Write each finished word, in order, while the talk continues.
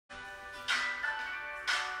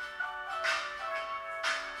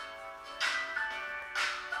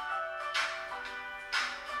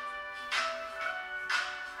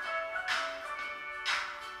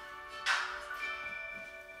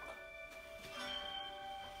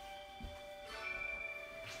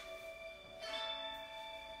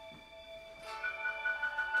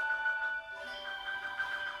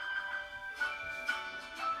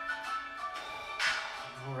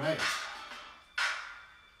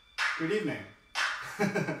Good evening.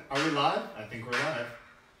 Are we live? I think we're live.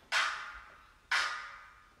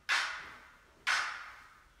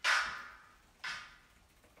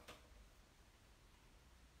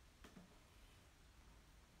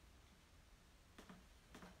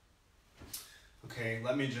 Okay,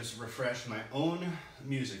 let me just refresh my own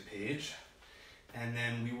music page, and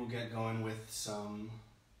then we will get going with some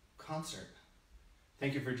concert.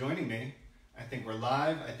 Thank you for joining me. I think we're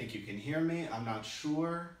live. I think you can hear me. I'm not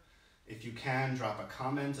sure. If you can, drop a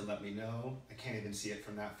comment and let me know. I can't even see it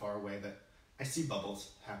from that far away, but I see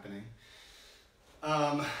bubbles happening.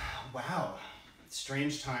 Wow,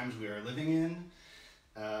 strange times we are living in,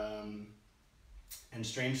 and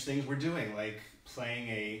strange things we're doing, like playing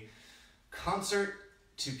a concert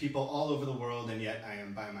to people all over the world, and yet I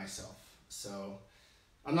am by myself. So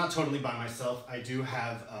I'm not totally by myself. I do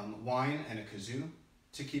have wine and a kazoo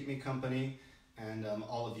to keep me company, and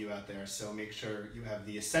all of you out there. So make sure you have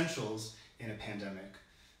the essentials in a pandemic,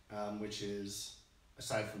 which is,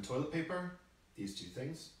 aside from toilet paper, these two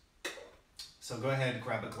things. So go ahead,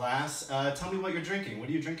 grab a glass. Tell me what you're drinking. What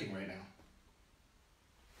are you drinking right now?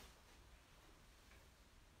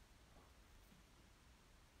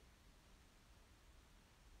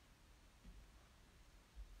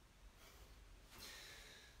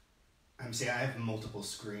 See, I have multiple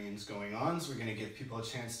screens going on, so we're going to give people a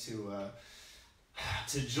chance to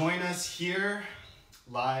join us here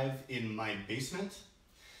live in my basement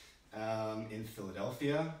in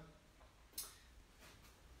Philadelphia.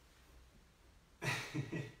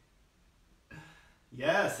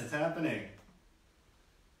 Yes, it's happening.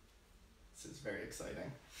 This is very exciting.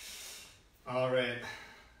 All right,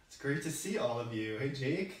 it's great to see all of you. Hey,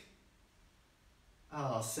 Jake.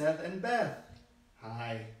 Oh, Seth and Beth.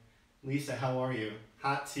 Hi. Lisa, how are you?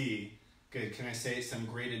 Hot tea. Good. Can I say some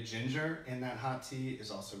grated ginger in that hot tea is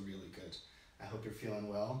also really good. I hope you're feeling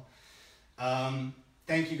well.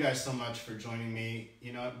 Thank you guys so much for joining me.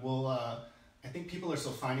 You know, I think people are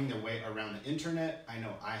still finding their way around the internet. I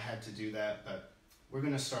know I had to do that, but we're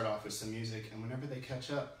going to start off with some music, and whenever they catch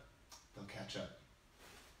up, they'll catch up.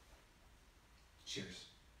 Cheers.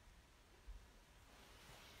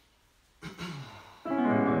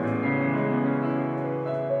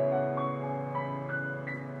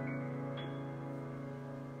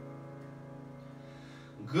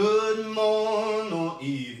 Good morning or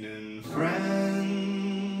evening, friends.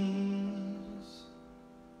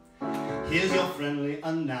 Here's your friendly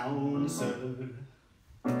announcer.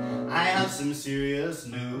 I have some serious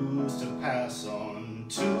news to pass on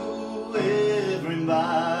to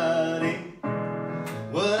everybody.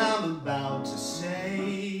 What I'm about to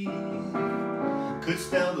say could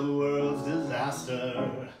spell the world's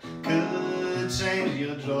disaster, could change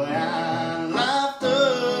your joy and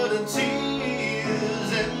laughter to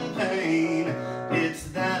tears and pain. It's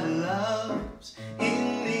that love's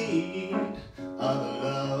in need of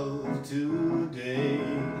love today.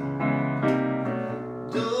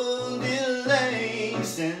 Don't delay,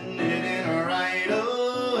 send it in right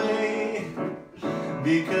away,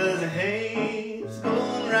 because hate's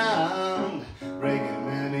going round, breaking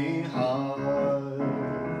many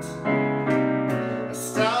hearts.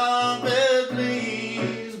 Stop it,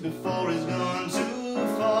 please, before it's gone too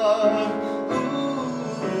far.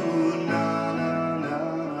 Ooh, na na na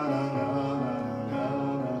na na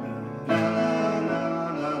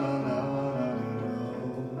na na.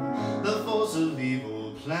 The force of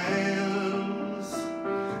evil plans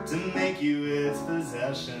to make you its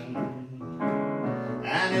possession,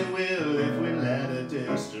 and it will if we let it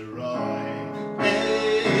destroy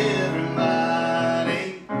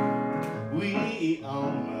everybody. We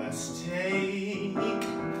all must take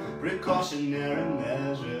precautionary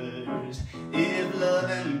measures. If love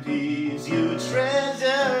and peace you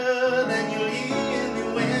treasure, then you'll hear me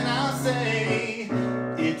when I say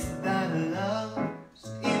it's that love's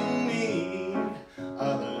in need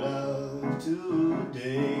of love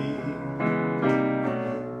today.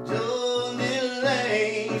 Don't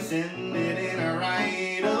delay, send it in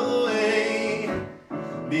right away,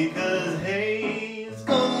 because hate's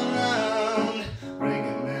going round,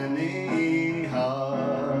 breaking many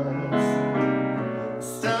hearts.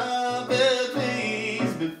 Stop it,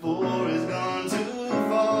 please, before it's gone too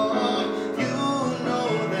far. You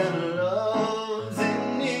know that love's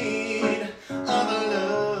in need of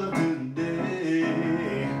love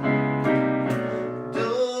today.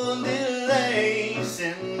 Don't delay,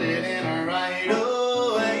 send it in right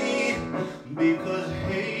away, because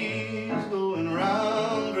hate's going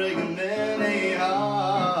round, breaking many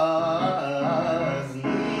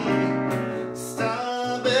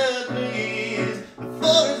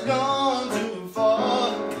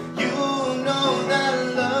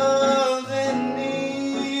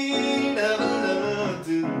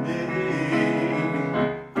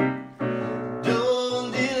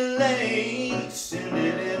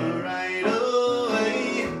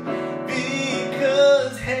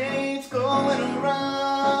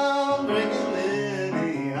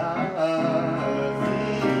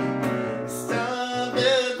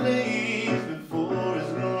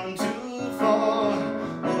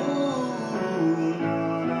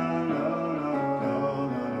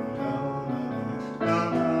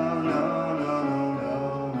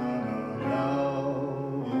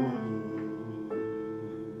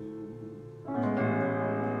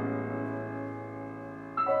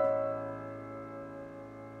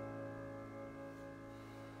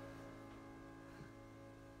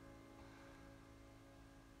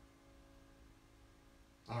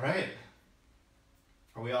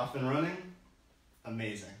Are we off and running?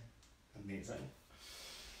 Amazing. Amazing.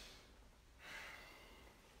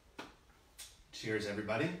 Cheers,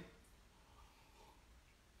 everybody.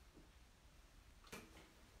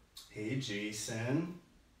 Hey, Jason.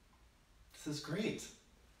 This is great.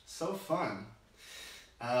 So fun.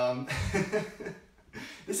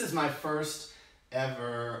 This is my first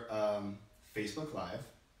ever Facebook Live.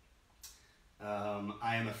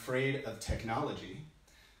 I am afraid of technology.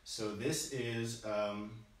 So this is,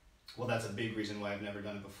 well, that's a big reason why I've never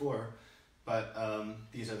done it before, but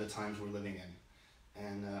these are the times we're living in.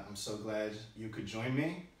 And I'm so glad you could join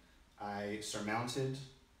me. I surmounted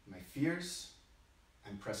my fears.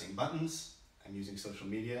 I'm pressing buttons. I'm using social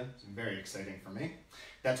media. It's very exciting for me.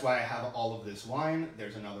 That's why I have all of this wine.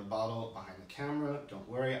 There's another bottle behind the camera. Don't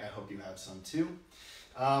worry, I hope you have some too.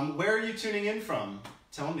 Where are you tuning in from?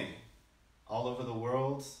 Tell me. All over the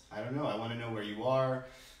world? I don't know. I want to know where you are,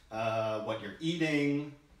 what you're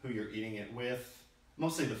eating, who you're eating it with.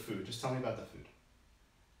 Mostly the food. Just tell me about the food.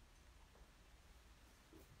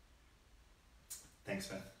 Thanks,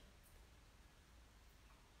 Beth.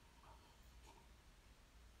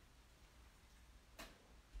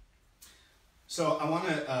 So I want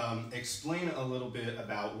to explain a little bit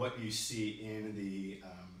about what you see in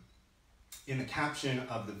the caption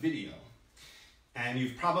of the video. And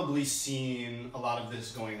you've probably seen a lot of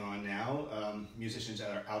this going on now, musicians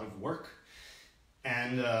that are out of work.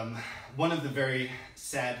 And one of the very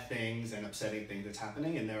sad things and upsetting things that's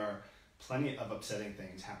happening, and there are plenty of upsetting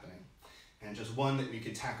things happening. And just one that we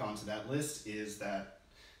could tack onto that list is that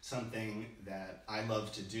something that I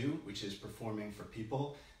love to do, which is performing for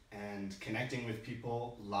people and connecting with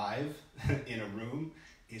people live in a room.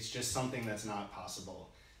 It's just something that's not possible.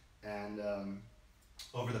 And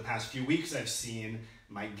over the past few weeks, I've seen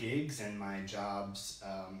my gigs and my jobs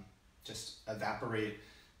just evaporate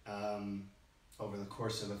over the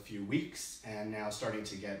course of a few weeks, and now starting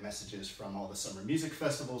to get messages from all the summer music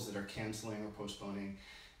festivals that are canceling or postponing.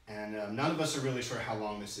 And none of us are really sure how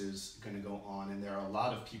long this is going to go on, and there are a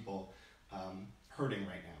lot of people hurting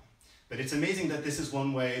right now. But it's amazing that this is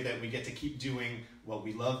one way that we get to keep doing what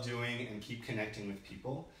we love doing and keep connecting with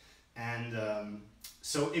people. And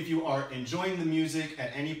so if you are enjoying the music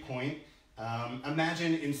at any point,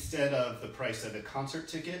 imagine instead of the price of a concert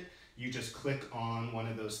ticket, you just click on one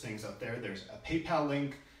of those things up there. There's a PayPal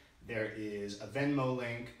link, there is a Venmo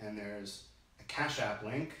link, and there's a Cash App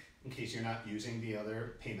link in case you're not using the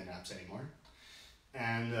other payment apps anymore.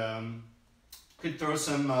 And could throw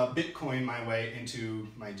some Bitcoin my way into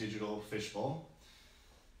my digital fishbowl.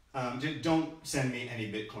 Don't send me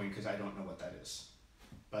any Bitcoin because I don't know what that is.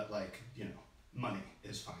 But money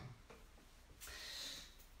is fine.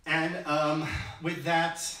 And with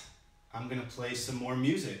that, I'm gonna play some more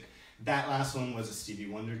music. That last one was a Stevie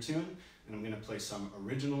Wonder tune, and I'm gonna play some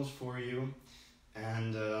originals for you.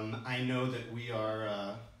 And I know that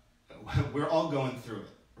we're all going through it,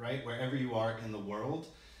 right? Wherever you are in the world,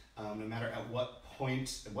 no matter at what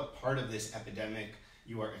point, at what part of this epidemic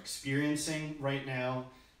you are experiencing right now,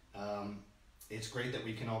 it's great that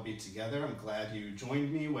we can all be together. I'm glad you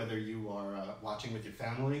joined me, whether you are watching with your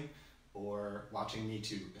family, or watching me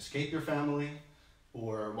to escape your family,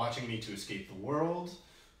 or watching me to escape the world,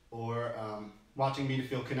 or watching me to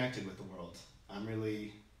feel connected with the world. I'm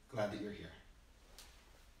really glad that you're here.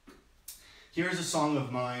 Here's a song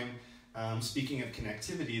of mine, speaking of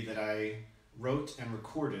connectivity, that I wrote and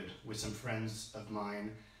recorded with some friends of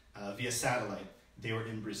mine via satellite. They were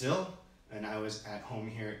in Brazil, and I was at home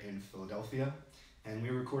here in Philadelphia, and we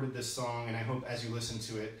recorded this song, and I hope as you listen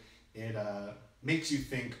to it, it makes you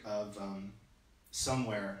think of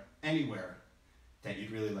somewhere, anywhere, that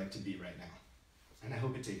you'd really like to be right now. And I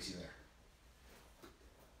hope it takes you there.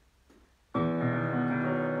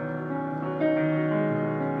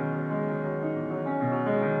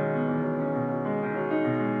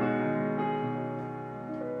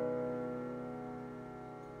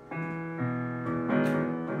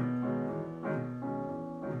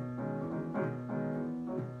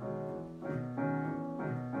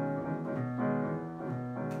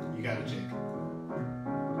 You got it, Jake.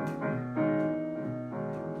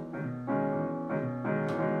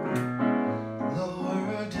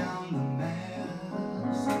 Lower down the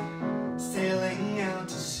mast, sailing out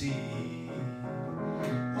to sea.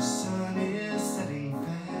 The sun is setting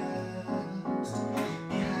fast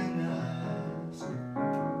behind us.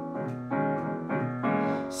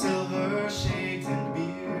 Silver shades and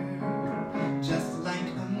beer, just like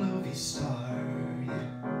a movie star.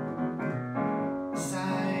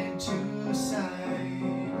 Side to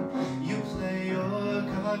side, you play your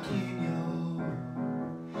cavaquinho.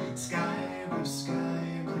 Sky, blue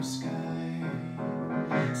sky, blue sky.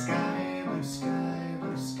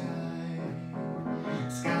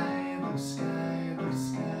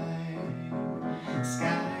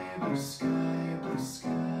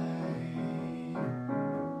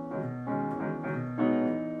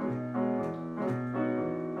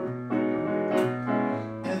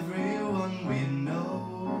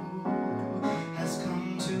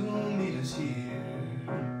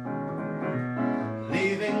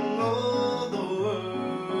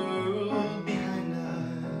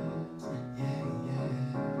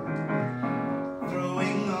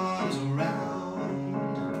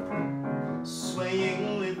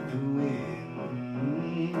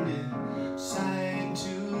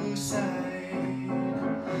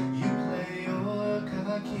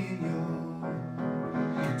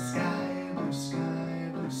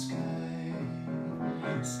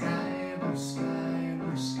 Sky, blue sky,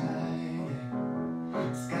 blue sky,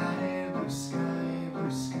 yeah. Sky, blue sky,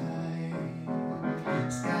 blue sky.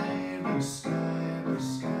 Sky, blue sky, blue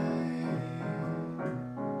sky.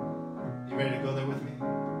 You ready to go there with me?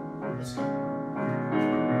 Let's go.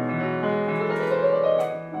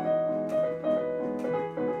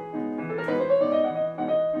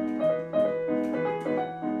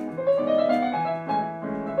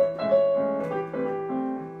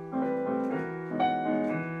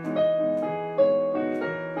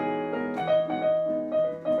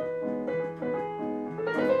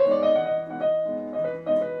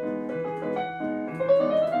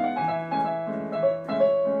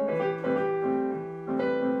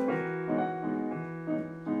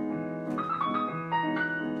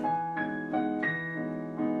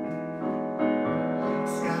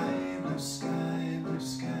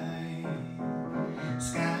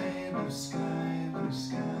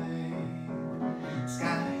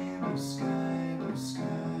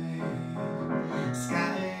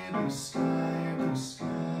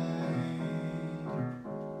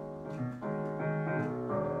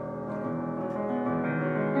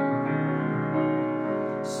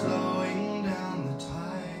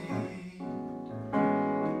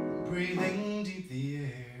 Breathing deep the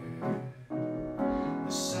air,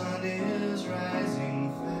 the sun is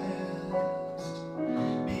rising fast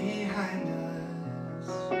behind us.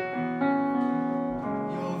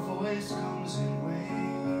 Your voice comes in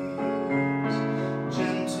waves,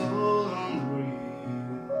 gentle on the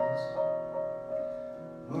breeze.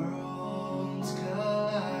 Worlds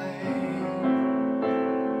collide.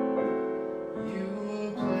 You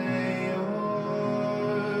play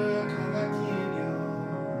your cavaquinho.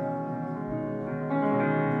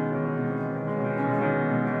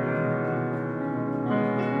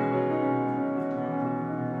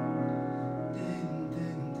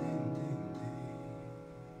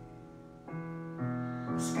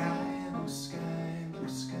 Sky, blue sky, blue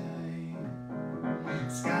sky.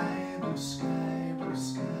 Sky, blue sky, blue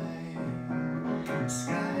sky.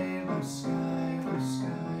 Sky, blue sky, blue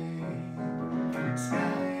sky.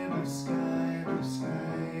 Sky, blue sky, blue sky.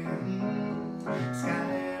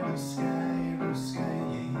 Sky, blue sky, blue sky,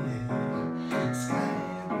 yeah, yeah.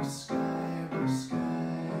 Sky, blue sky, blue sky.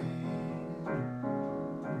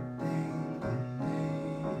 Ding, ding, ding.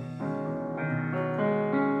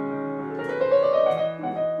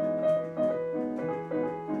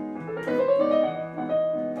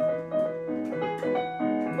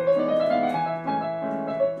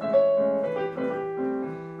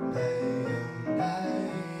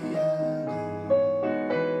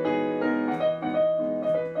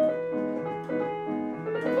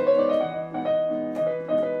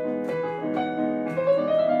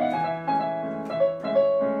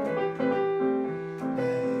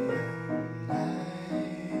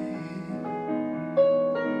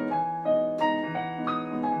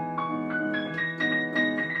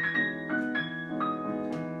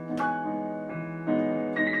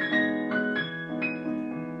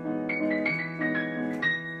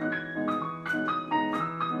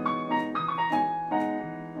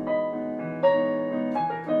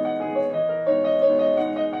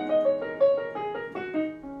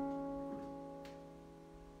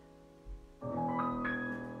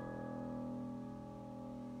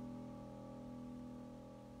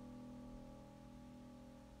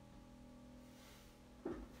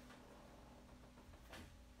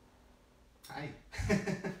 Hi.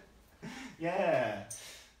 Yeah.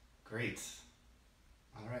 Great.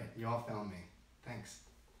 All right. You all found me. Thanks.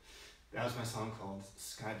 That was my song called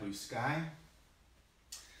Sky Blue Sky.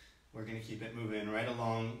 We're going to keep it moving right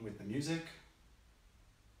along with the music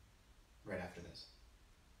right after this.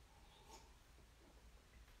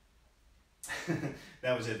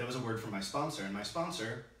 That was it. That was a word from my sponsor, and my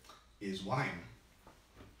sponsor is wine.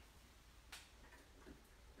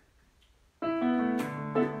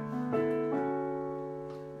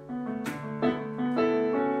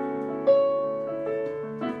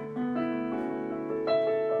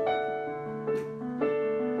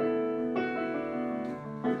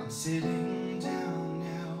 Sitting down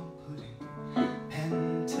now, putting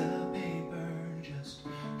pen to paper, just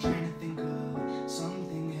trying to think of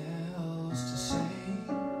something else to say.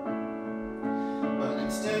 But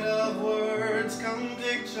instead of words come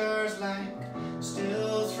pictures like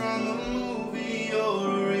stills from a movie or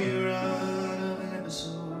a rerun of an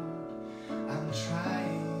episode I'm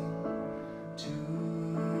trying to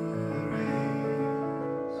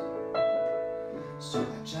erase. So I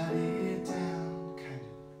jotted it down, kind of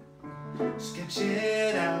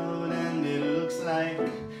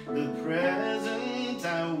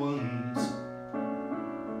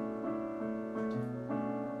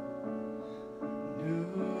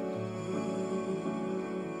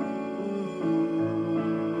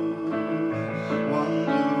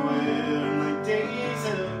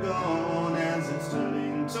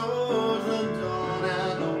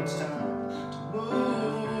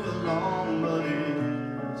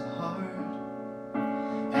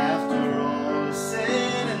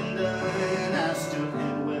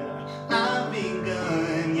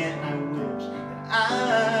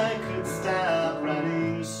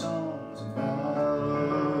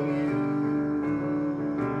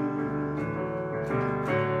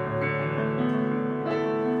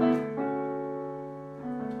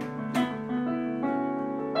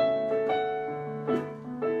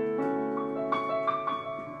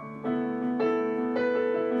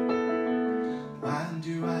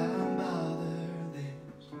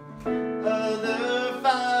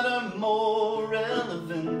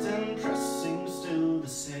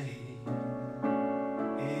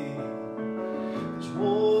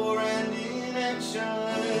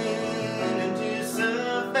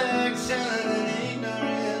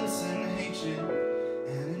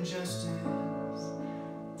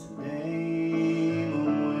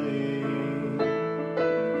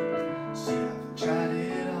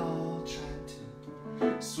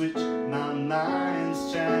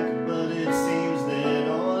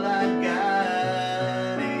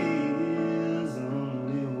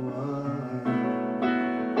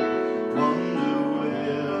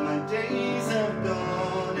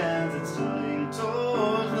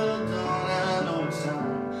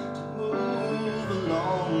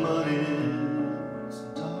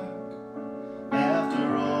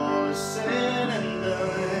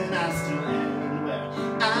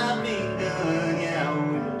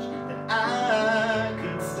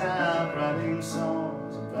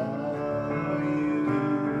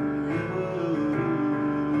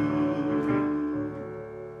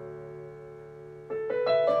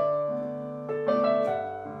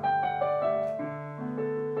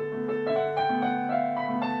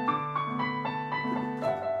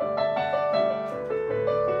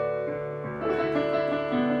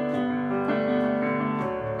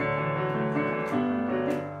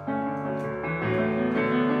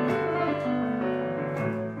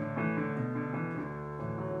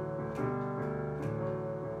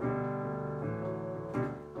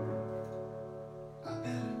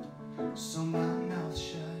so my mouth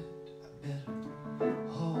shut. I better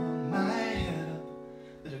hold my head up,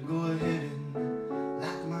 better go ahead and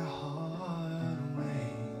lock my heart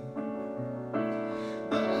away.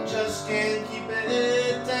 But I just can't keep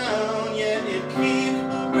it down, yet it keeps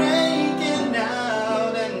breaking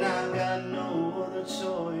out, and I've got no other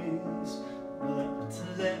choice but to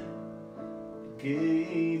let the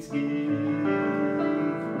gates give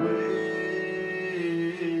way.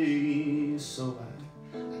 So I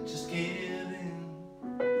just give in,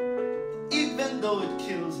 even though it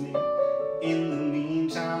kills me. In the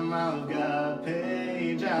meantime, I've got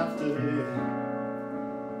page after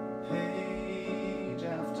page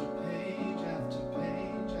after page after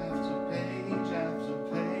page after page after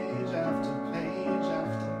page after page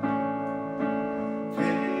after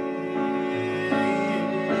page.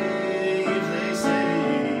 They say,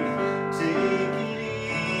 take it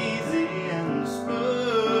easy and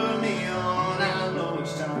spur me on. I know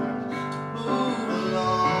it's time to move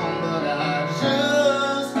along, but I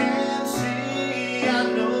just can't see. I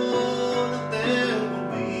know that there will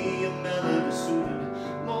be a melody suited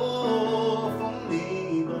more for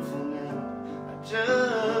me, but for now I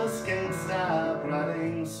just can't stop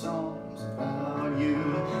writing songs about you.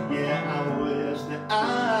 Yeah, I wish that I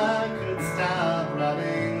could stop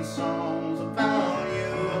writing songs about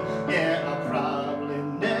you. Yeah, I'll probably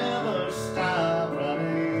never stop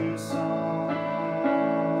writing songs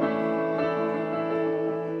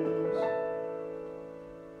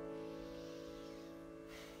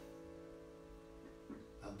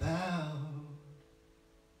about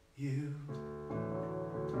you.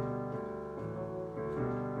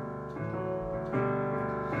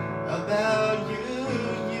 About you,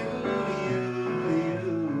 you, you, you.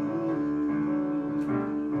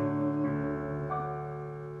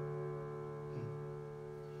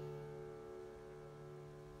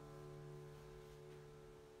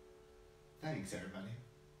 Thanks, everybody.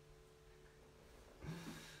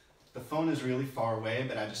 The phone is really far away,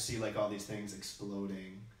 but I just see like all these things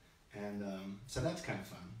exploding, and so that's kind of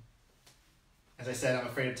fun. As I said, I'm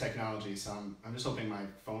afraid of technology, so I'm just hoping my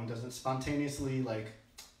phone doesn't spontaneously, like,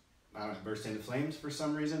 I don't know, burst into flames for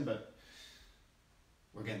some reason, but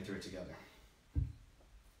we're getting through it together.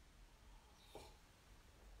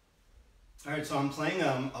 All right, so I'm playing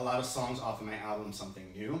a lot of songs off of my album,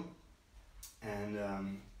 Something New, and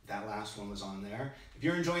that last one was on there. If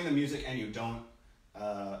you're enjoying the music and you don't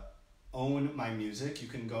own my music, you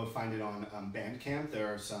can go find it on Bandcamp. There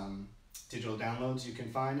are some digital downloads you can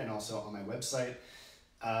find, and also on my website,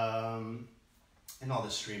 and all the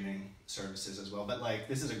streaming services as well. But like,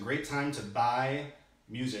 this is a great time to buy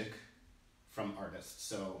music from artists,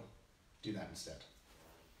 so do that instead.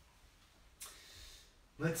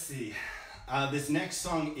 Let's see. This next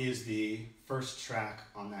song is the first track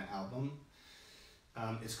on that album.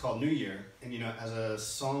 It's called New Year, and you know, as a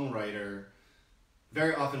songwriter,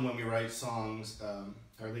 very often when we write songs,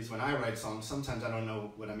 or at least when I write songs, sometimes I don't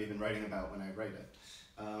know what I'm even writing about when I write it.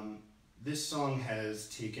 This song has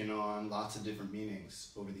taken on lots of different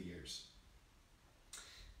meanings over the years.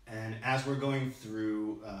 And as we're going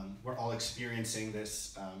through, we're all experiencing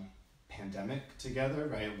this pandemic together,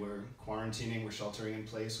 right? We're quarantining, we're sheltering in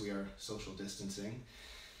place, we are social distancing.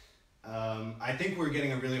 I think we're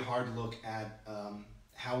getting a really hard look at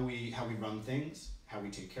how we run things, how we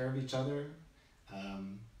take care of each other,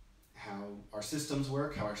 how our systems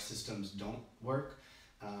work, how our systems don't work,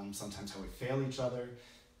 sometimes how we fail each other.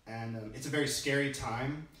 And it's a very scary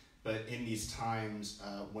time, but in these times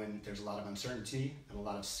when there's a lot of uncertainty and a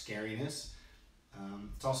lot of scariness,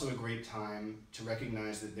 it's also a great time to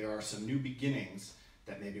recognize that there are some new beginnings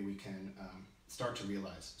that maybe we can start to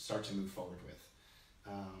realize, start to move forward with.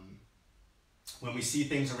 When we see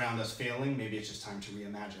things around us failing, maybe it's just time to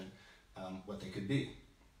reimagine what they could be.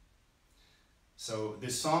 So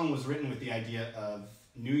this song was written with the idea of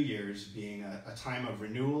New Year's being a time of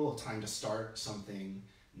renewal, a time to start something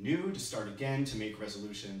new, to start again, to make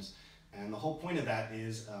resolutions. And the whole point of that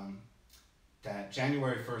is that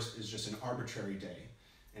January 1st is just an arbitrary day,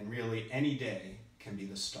 and really any day can be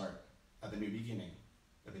the start of a new beginning,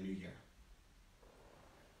 of a new year.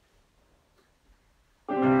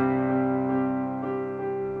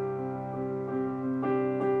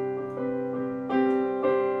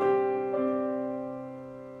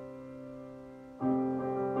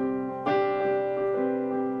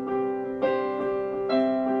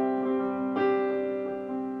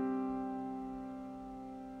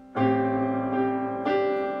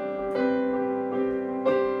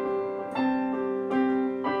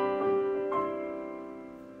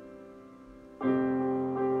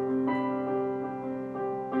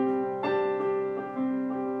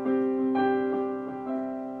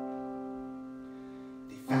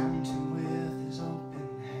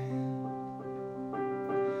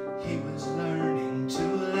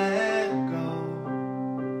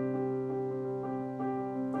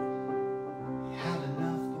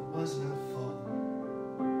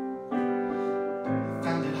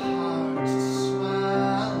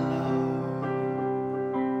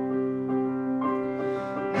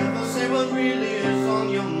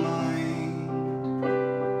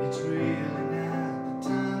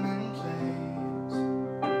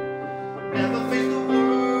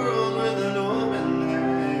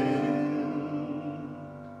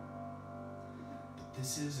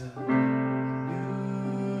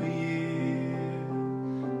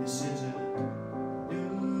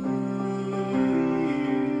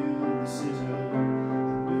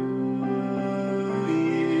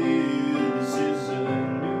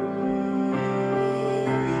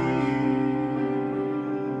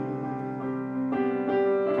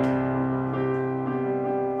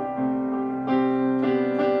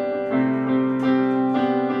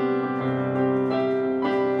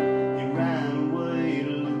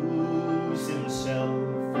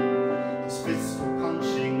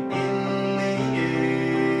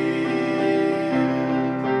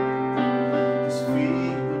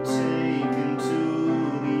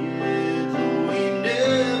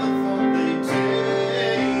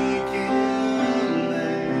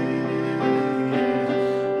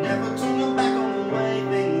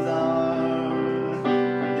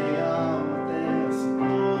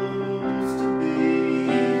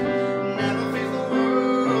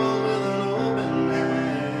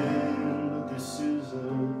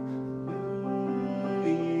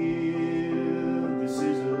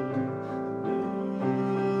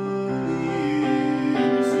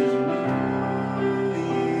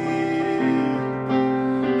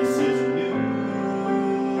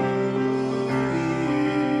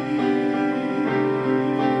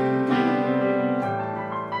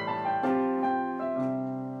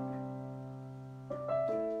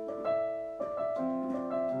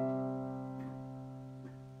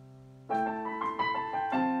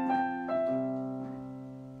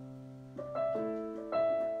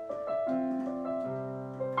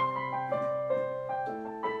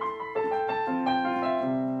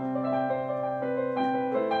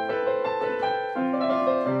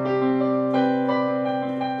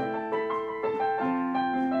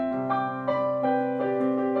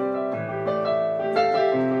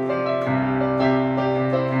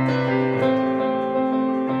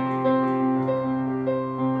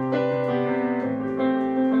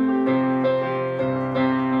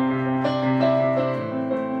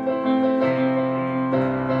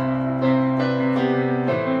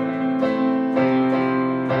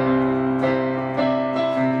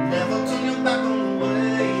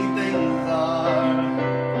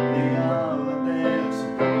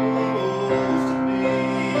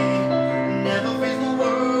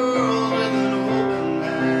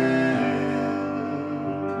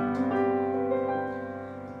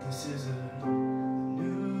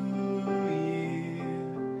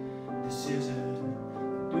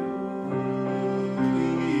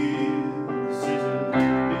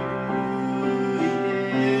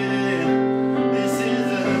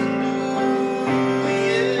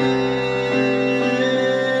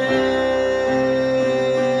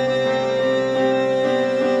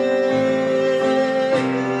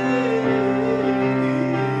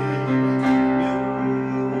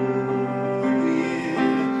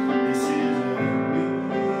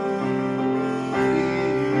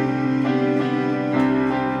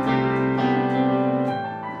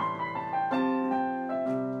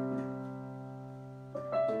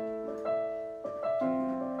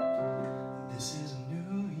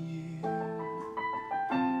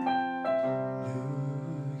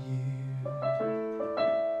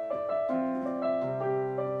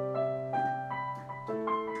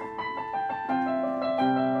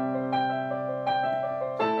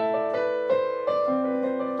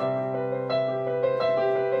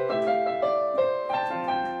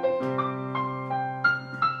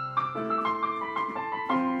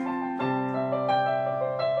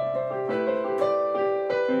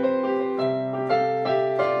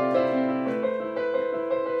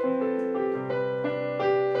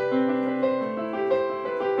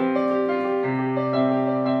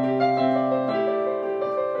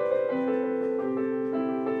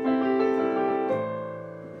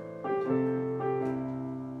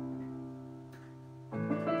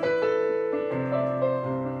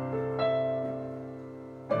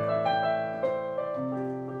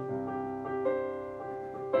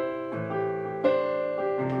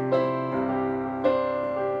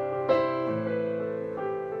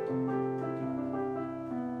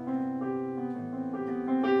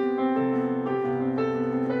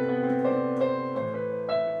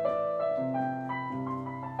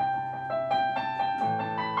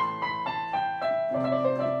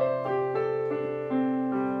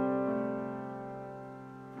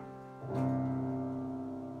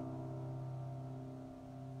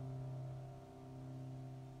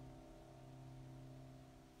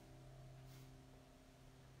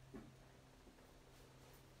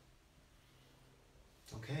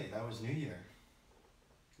 Okay, that was New Year.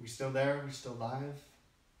 We still there? We still live?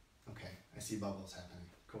 Okay, I see bubbles happening.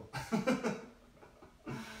 Cool.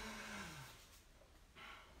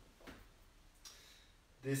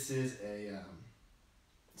 This is a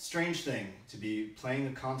strange thing to be playing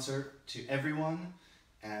a concert to everyone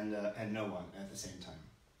and no one at the same time.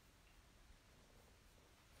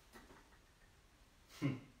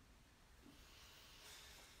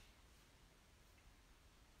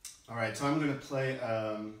 All right, so I'm gonna play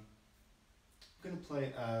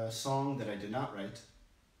a song that I did not write.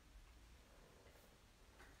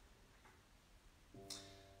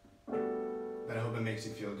 But I hope it makes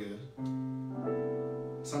you feel good.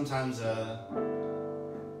 Sometimes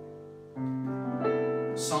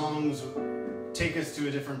songs take us to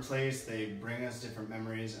a different place, they bring us different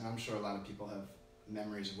memories, and I'm sure a lot of people have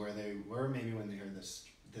memories of where they were maybe when they heard this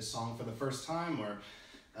song for the first time, or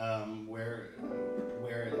where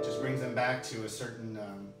it just brings them back to a certain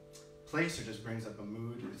place, or just brings up a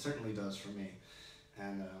mood. It certainly does for me.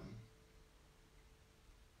 And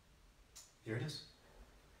here it is.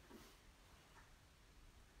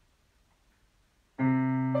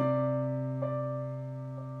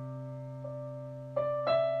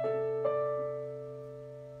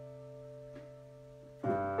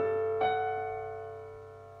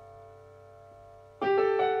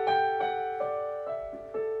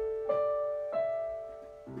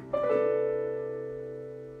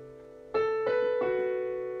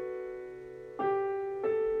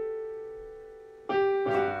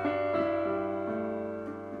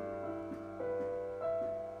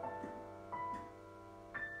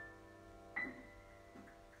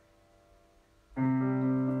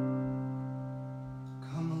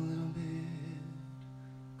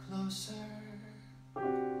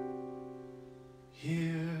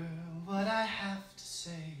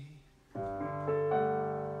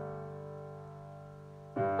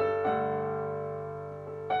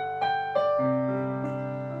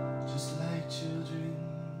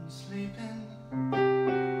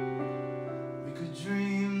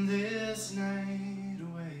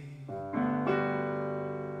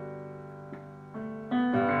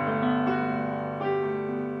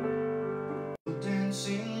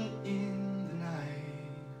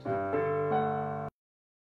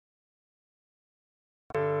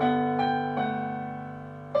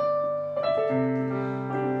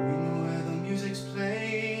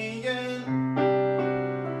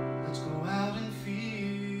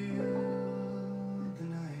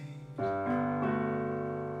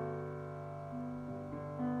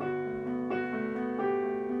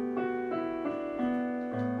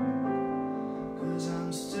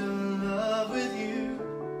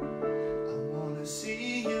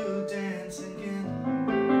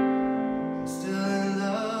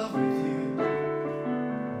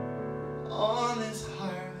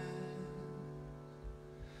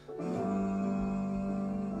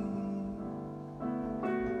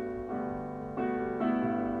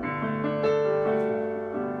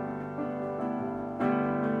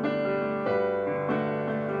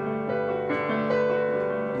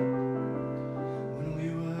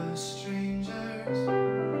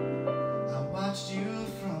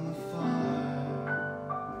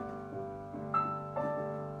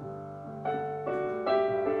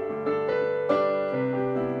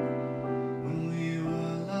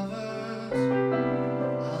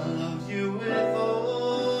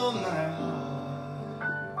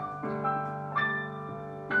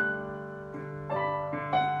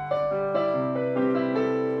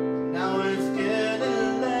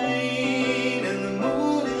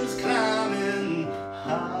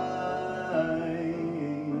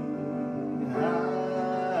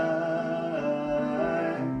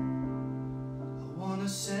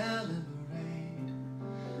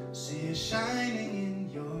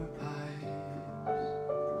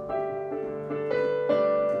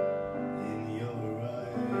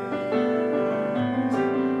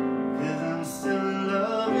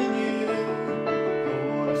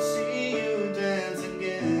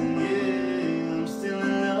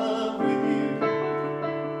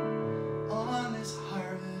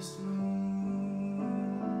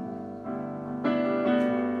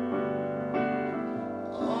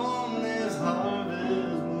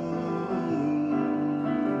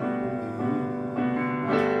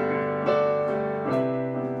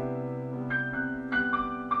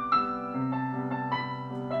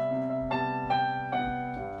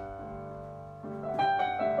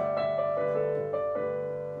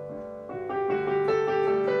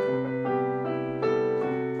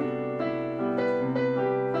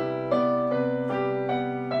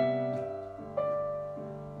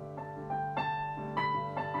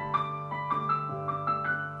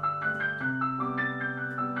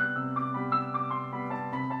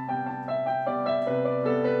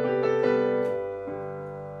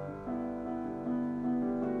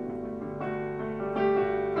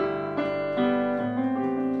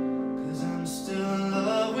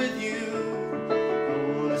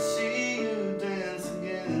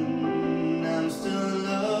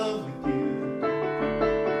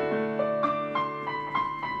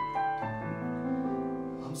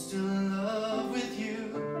 I'm still in love with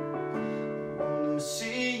you. Wanna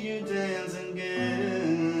see you dance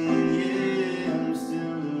again. Yeah, I'm still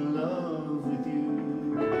in love with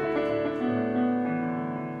you.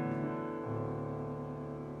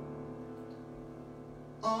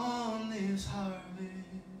 On this harvest,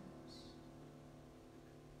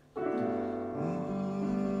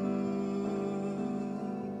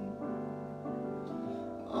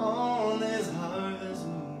 on this harvest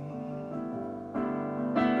moon,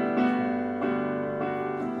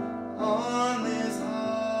 on this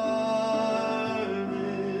harvest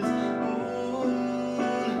moon,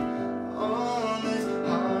 on this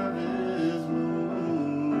harvest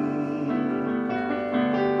moon,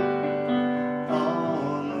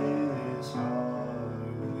 on this harvest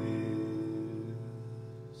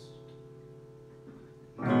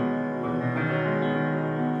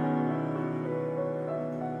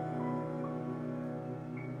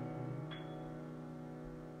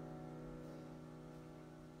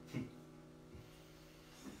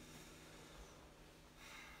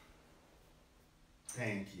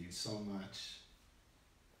Thank you so much.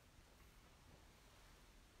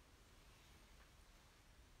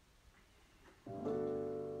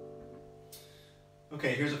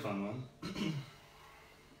 Okay, here's a fun one.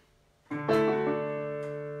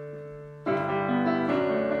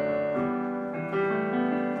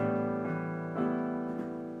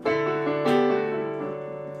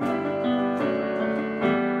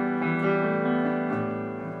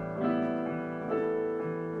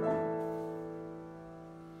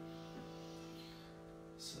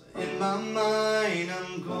 So in my mind,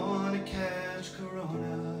 I'm gonna catch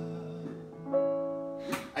corona.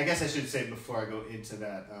 I guess I should say before I go into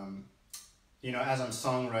that, you know, as I'm a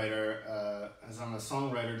songwriter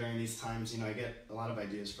during these times, you know, I get a lot of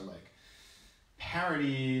ideas for like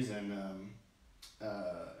parodies and,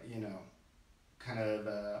 you know, kind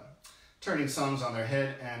of turning songs on their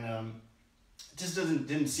head, and it just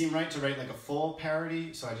didn't seem right to write like a full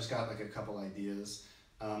parody, so I just got like a couple ideas.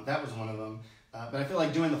 That was one of them. But I feel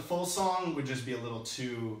like doing the full song would just be a little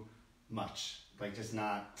too much, like just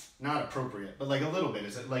not appropriate. But like a little bit,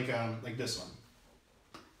 is it like this one?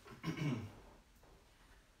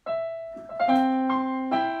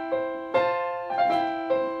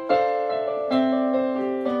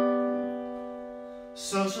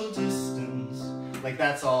 Social distance, like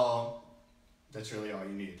that's all. That's really all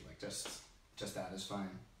you need. Like just that is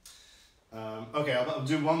fine. Okay, I'll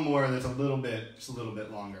do one more that's just a little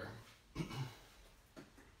bit longer.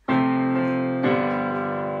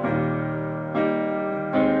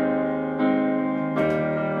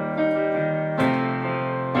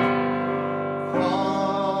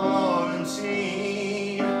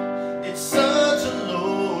 Quarantine, it's such a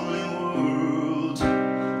lonely world.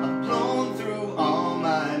 I've blown through all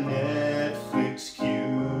my Netflix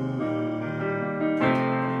queue.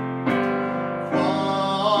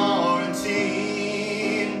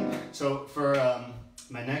 Quarantine. So for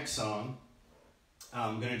my next song,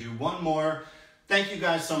 I'm gonna do one more. Thank you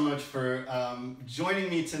guys so much for joining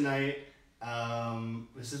me tonight.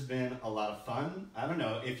 This has been a lot of fun. I don't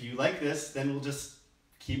know, if you like this, then we'll just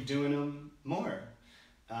keep doing them more.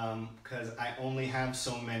 Because I only have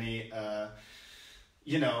so many,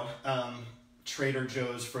 you know, Trader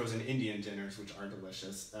Joe's frozen Indian dinners, which are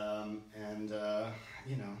delicious. You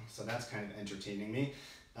know, so that's kind of entertaining me.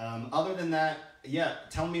 Other than that, yeah,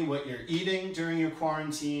 tell me what you're eating during your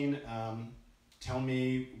quarantine. Tell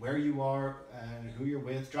me where you are and who you're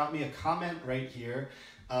with. Drop me a comment right here.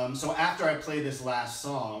 So after I play this last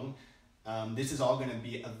song, this is all going to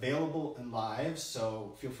be available and live,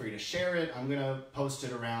 so feel free to share it. I'm going to post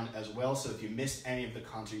it around as well, so if you missed any of the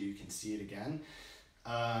concert, you can see it again.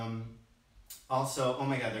 Also, oh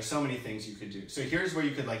my god, there's so many things you could do. So here's where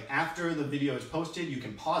you could, like, after the video is posted, you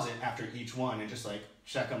can pause it after each one and just, like,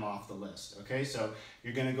 check them off the list, okay? So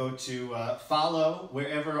you're going to go to follow,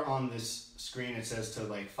 wherever on this screen it says to,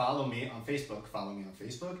 like, follow me on Facebook,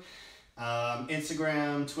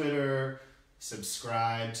 Instagram, Twitter,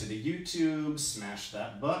 subscribe to the YouTube, smash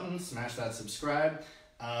that button, smash that subscribe.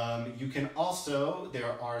 You can also,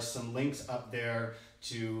 there are some links up there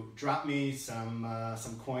to drop me some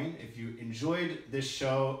coin if you enjoyed this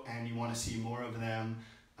show and you want to see more of them.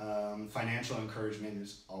 Financial encouragement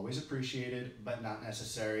is always appreciated, but not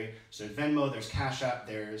necessary. So there's Venmo, there's Cash App,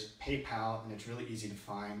 there's PayPal, and it's really easy to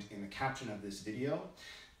find in the caption of this video.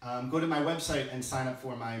 Go to my website and sign up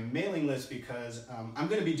for my mailing list, because I'm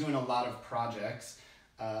going to be doing a lot of projects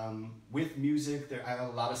with music. I have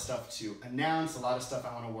a lot of stuff to announce, a lot of stuff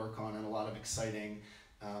I want to work on, and a lot of exciting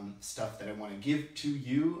stuff that I want to give to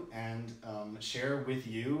you and share with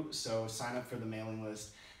you. So sign up for the mailing list,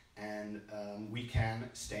 and we can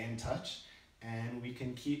stay in touch, and we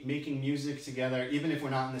can keep making music together, even if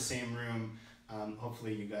we're not in the same room.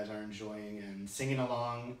 Hopefully you guys are enjoying and singing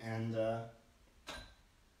along and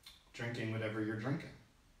drinking whatever you're drinking.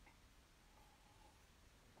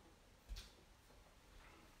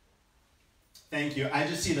 Thank you. I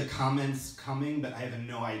just see the comments coming, but I have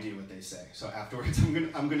no idea what they say. So afterwards,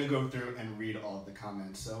 I'm gonna go through and read all of the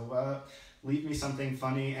comments. So leave me something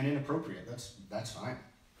funny and inappropriate. That's fine.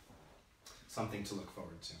 Something to look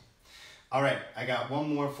forward to. All right, I got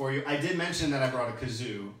one more for you. I did mention that I brought a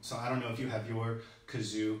kazoo, so I don't know if you have your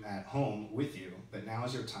kazoo at home with you, but now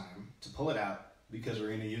is your time to pull it out because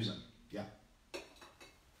we're gonna use them. Yeah.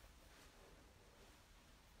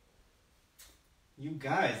 You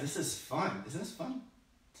guys, this is fun. Isn't this fun?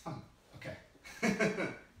 It's fun. Okay.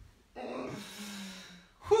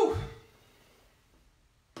 Whew.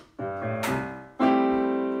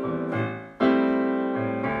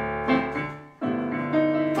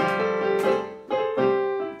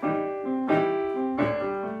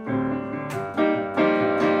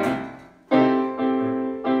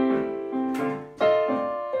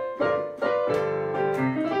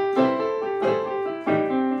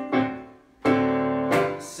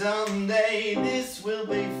 Someday this will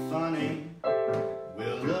be funny.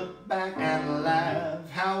 We'll look back and laugh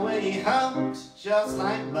how we humped just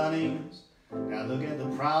like bunnies. Now look at the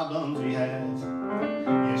problems we had.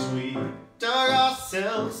 Yes, we dug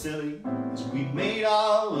ourselves silly as we made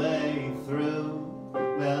our way through.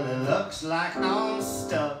 Well, it looks like I'm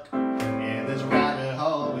stuck in this rabbit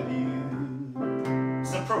hole with you.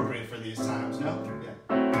 It's appropriate for these times, no? Yeah.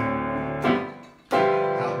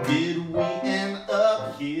 How did we end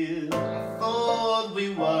up here? I thought we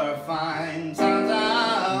were fine. Turns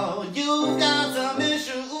out you've got some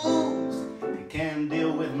issues you can't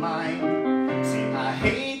deal with mine. See, I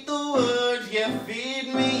hate the words you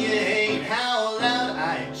feed me. You hate how loud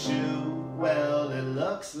I chew. Well, it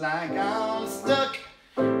looks like I'm stuck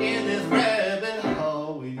in this rabbit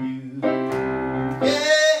hole with you. Yeah,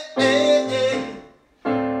 yeah, yeah.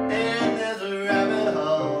 In this rabbit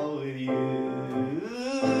hole with you.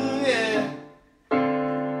 Yeah.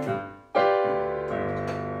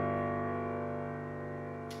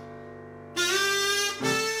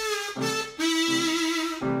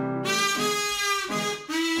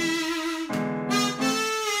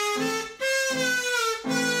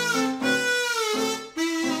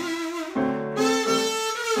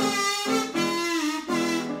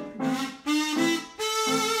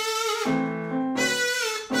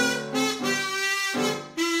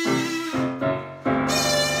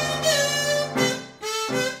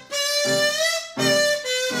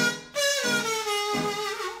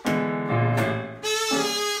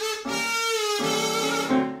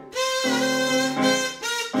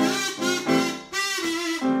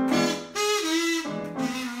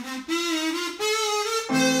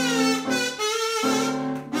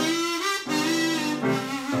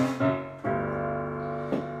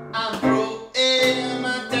 I'm pro-ed,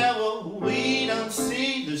 my devil, we don't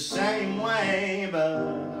see the same way, but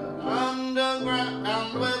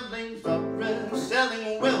underground dwellings are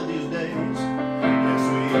selling well these days. Yes,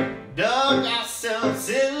 we dug ourselves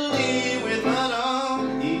silly with mud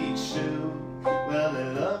on each shoe. Well,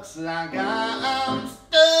 it looks like I'm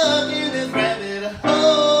stuck in this rabbit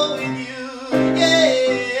hole with you.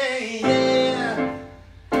 Yeah, yeah.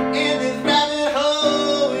 In this rabbit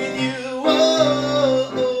hole with you. Whoa,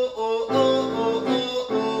 oh, oh, oh, oh,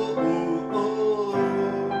 oh, oh,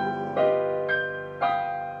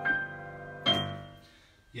 oh.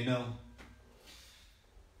 You know,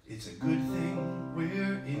 it's a good thing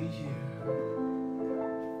we're in here.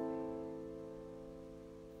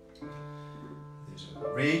 There's a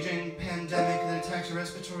raging pandemic that attacks your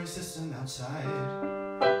respiratory system outside.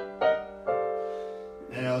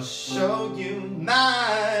 And I'll show you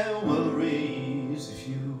my worries if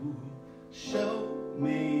you show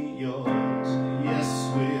me yours. Yes,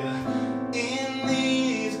 we're in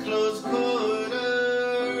these close quarters,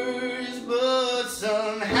 but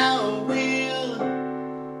somehow we'll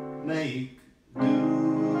make do.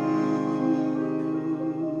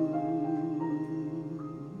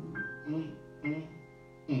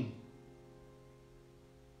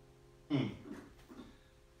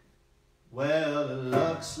 Well, it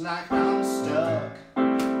looks like I'm stuck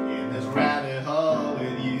in this rabbit hole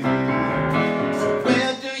with you. So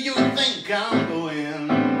where do you think I'm going?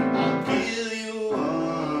 I'll give you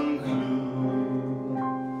one clue.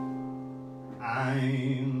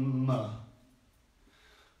 I'm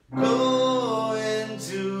going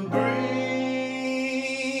to bring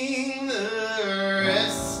the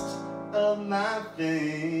rest of my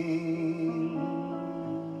things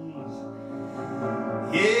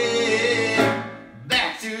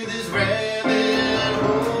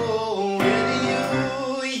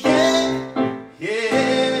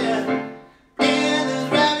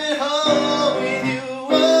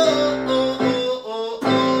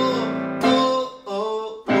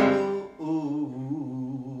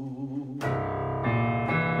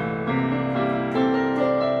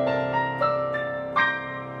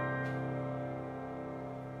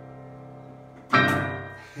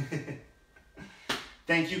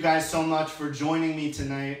Thank you guys so much for joining me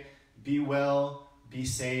tonight. Be well, be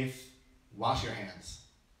safe, wash your hands.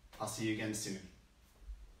 I'll see you again soon.